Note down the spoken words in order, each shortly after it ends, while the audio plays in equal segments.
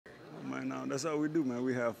man. That's all we do, man.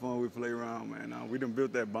 We have fun. We play around, man. We done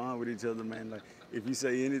built that bond with each other, man. Like, if you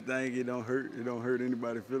say anything, it don't hurt. It don't hurt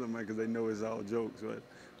anybody's feeling, man, because they know it's all jokes. But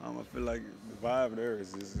I feel like the vibe there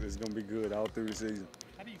is going to be good all through the season.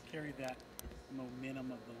 How do you carry that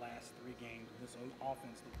momentum of the last 3 games? This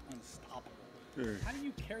offense looked unstoppable. Yeah. How do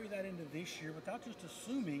you carry that into this year without just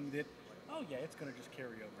assuming that, oh, yeah, it's going to just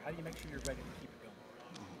carry over? How do you make sure you're ready to keep it going?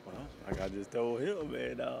 Well, like I just told him,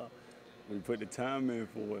 man, we put the time in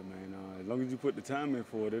for it, man. As long as you put the time in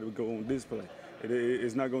for it, it'll go on display.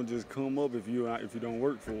 It's not going to just come up if you don't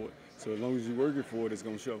work for it. So as long as you're working for it, it's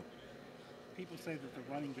going to show. People say that the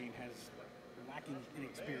running game has lacking in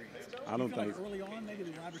experience. I don't think like early on maybe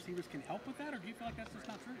the wide receivers can help with that, or do you feel like that's just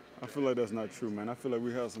not true? I feel like that's not true, man. I feel like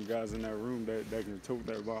we have some guys in that room that can tote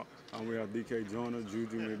that rock. We have DK Joyner,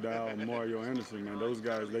 Juju McDowell, Mario Anderson, man. Those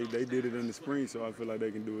guys, they did it in the spring, so I feel like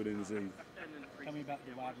they can do it in the season. Tell me about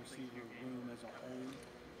the wide receiver room as a whole.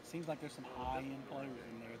 It seems like there's some high-end players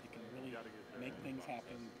in there that can really make things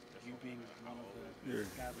happen, you being one of the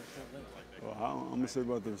guys that short list. Well, I'm going to say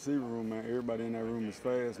about the receiver room, man, everybody in that room is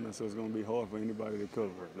fast, man, so it's going to be hard for anybody to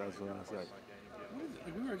cover. That's what I say.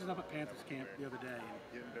 We were just up at Panthers camp the other day,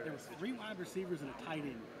 and there was 3 wide receivers and a tight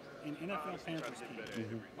end in NFL Panthers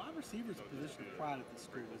camp. Wide receivers a position of pride at this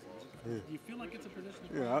school, isn't it? Do you feel like it's a position of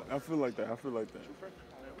pride? Yeah, I feel like that. I feel like that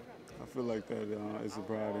it's a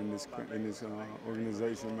pride in this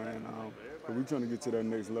organization, man. But we're trying to get to that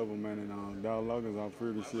next level, man. And Dow Loggins, I'm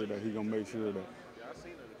pretty sure that he's going to make sure that.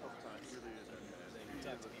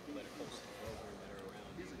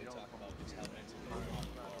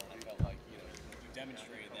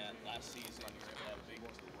 Demonstrated that last season. You had a big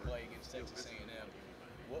play against Texas A&M.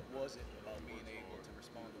 What was it about being able to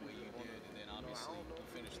respond the way you did, and then obviously you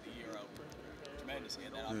finished the year out tremendously,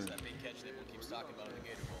 and then obviously that big catch that everyone keeps talking about in the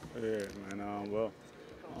Gator Bowl. Yeah,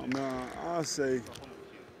 man. I'll say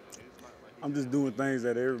I'm just doing things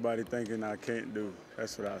that everybody thinking I can't do.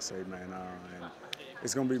 That's what I say, man. And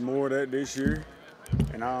it's gonna be more of that this year.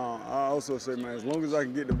 And I also say, man, as long as I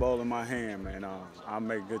can get the ball in my hand, man, I'll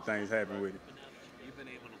make good things happen with it. You've been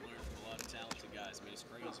able to learn from a lot of talented guys. I mean, it's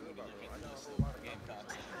crazy when you look at the list of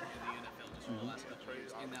Gamecocks in the NFL just for the last couple of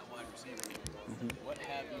years in that wide receiver game. What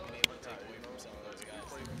have you been able to take away from some of those guys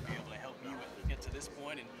that will be able to help you get to this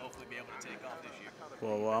point and hopefully be able to take off this year?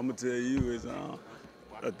 Well, what I'm going to tell you is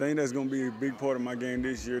a thing that's going to be a big part of my game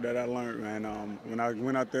this year that I learned, man, when I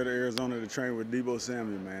went out there to Arizona to train with Debo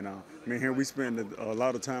Samuel, man. Me and him, we spent a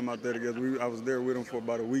lot of time out there together. I was there with him for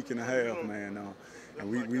about a week and a half, man. And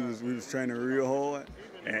we was training real hard,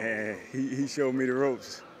 and he showed me the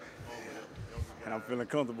ropes. And I'm feeling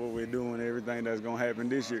comfortable with doing everything that's going to happen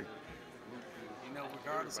this year. You know,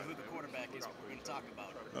 regardless of who the quarterback is, we're going to talk about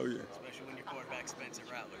it. Oh, yeah. Especially when your quarterback Spencer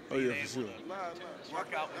Rattler. Oh, yeah, for sure.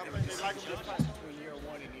 Work out with him. Just the difference between year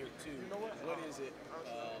 1 and year 2. What is it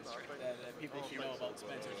that people should know about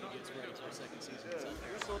Spencer as he gets ready for a second season?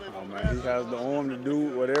 Oh, man, he has the arm to do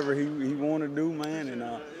whatever he want to do, man. And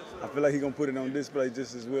I feel like he's going to put it on display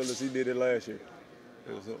just as well as he did it last year.